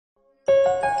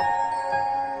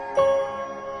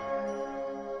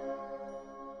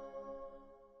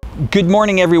Good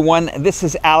morning, everyone. This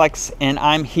is Alex, and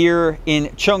I'm here in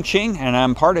Chongqing, and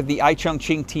I'm part of the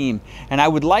iChongqing team. And I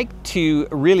would like to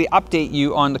really update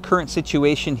you on the current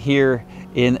situation here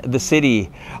in the city.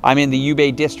 I'm in the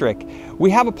Yubei district. We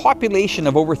have a population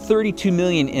of over 32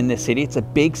 million in this city. It's a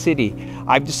big city.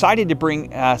 I've decided to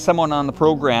bring someone on the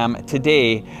program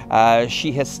today.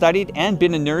 She has studied and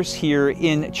been a nurse here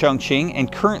in Chongqing,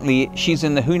 and currently she's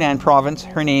in the Hunan province.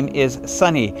 Her name is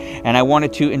Sunny, and I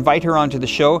wanted to invite her onto the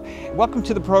show. Welcome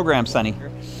to the program, Sunny.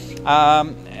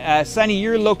 Sunny,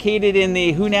 you're located in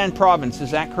the Hunan province,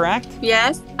 is that correct?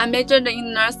 Yes, I majored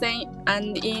in nursing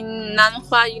and in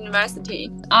Nanhua University.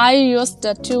 I used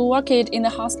to work in the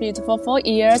hospital for 4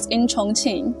 years in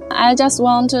Chongqing. I just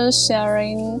want to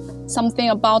sharing something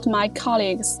about my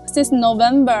colleagues. Since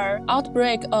November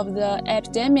outbreak of the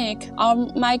epidemic,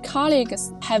 my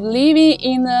colleagues have living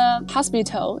in the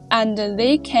hospital and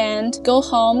they can't go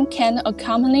home, can't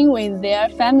accompany with their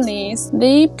families.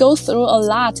 They go through a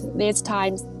lot these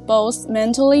times, both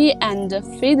mentally and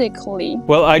physically.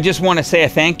 Well, I just want to say a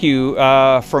thank you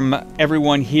from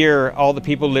everyone here, all the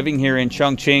people living here in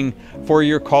Chongqing, for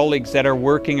your colleagues that are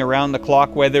working around the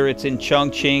clock, whether it's in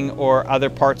Chongqing or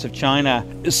other parts of China.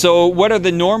 So what are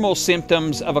the normal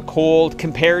symptoms of a cold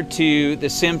compared to the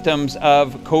symptoms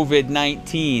of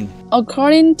COVID-19?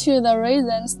 According to the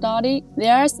recent study,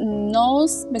 there's no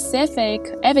specific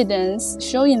evidence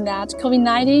showing that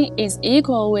COVID-19 is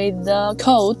equal with the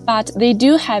cold, but they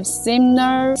do have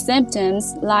similar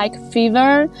symptoms like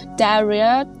fever,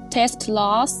 diarrhea, taste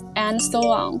loss, and so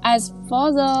on. As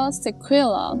for the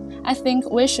sequelae, I think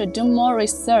we should do more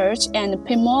research and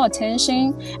pay more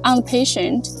attention on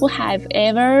patients who have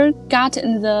ever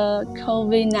gotten the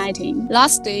COVID-19.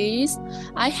 Last days,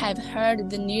 I have heard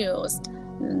the news.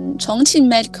 Chongqing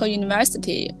Medical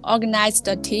University organized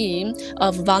a team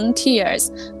of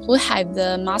volunteers who have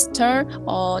the master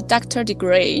or doctor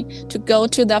degree to go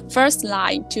to the first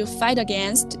line to fight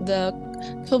against the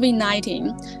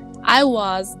COVID-19. I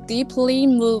was deeply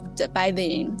moved by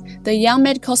them. The young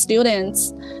medical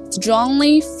students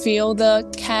strongly feel the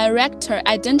character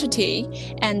identity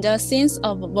and a sense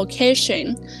of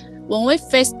vocation. When we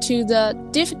face to the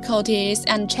difficulties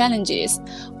and challenges,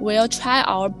 we'll try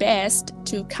our best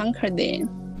to conquer them.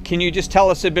 Can you just tell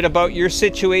us a bit about your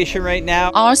situation right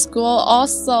now? Our school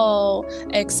also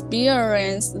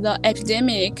experienced the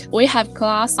epidemic. We have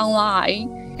class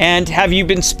online. And have you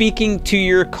been speaking to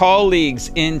your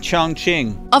colleagues in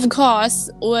Chongqing? Of course,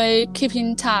 we keep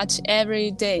in touch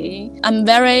every day. I'm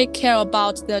very care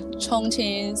about the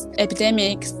Chongqing's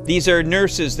epidemics. These are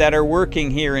nurses that are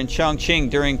working here in Chongqing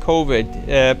during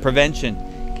COVID prevention.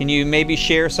 Can you maybe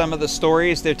share some of the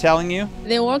stories they're telling you?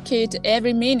 They work it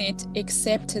every minute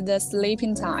except the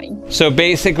sleeping time. So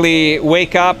basically,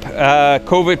 wake up,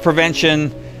 COVID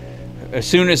prevention. As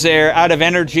soon as they're out of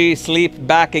energy, sleep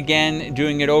back again,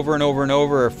 doing it over and over and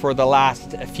over for the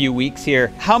last few weeks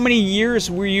here. How many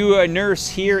years were you a nurse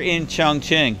here in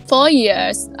Chongqing? 4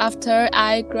 years after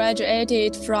I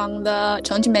graduated from the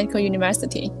Chongqing Medical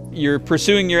University. You're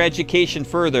pursuing your education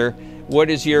further. What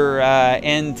is your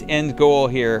end goal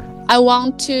here? I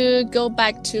want to go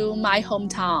back to my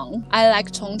hometown. I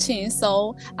like Chongqing,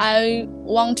 so I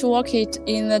want to work it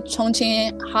in the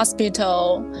Chongqing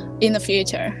hospital in the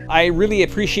future. I really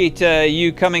appreciate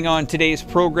you coming on today's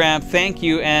program. Thank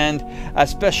you, and a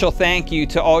special thank you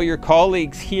to all your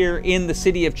colleagues here in the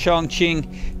city of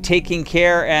Chongqing, taking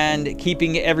care and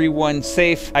keeping everyone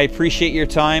safe. I appreciate your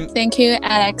time. Thank you,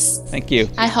 Alex. Thank you.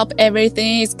 I hope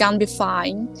everything is gonna be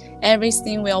fine.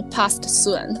 Everything will pass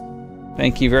soon.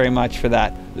 Thank you very much for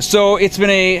that. So it's been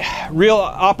a real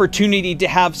opportunity to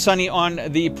have Sunny on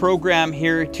the program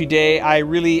here today. I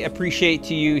really appreciate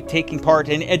you taking part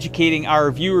in educating our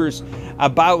viewers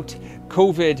about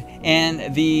COVID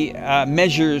and the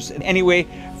measures. Anyway,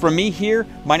 from me here,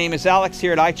 my name is Alex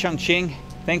here at iChongqing.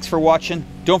 Thanks for watching.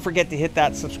 Don't forget to hit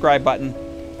that subscribe button.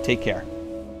 Take care.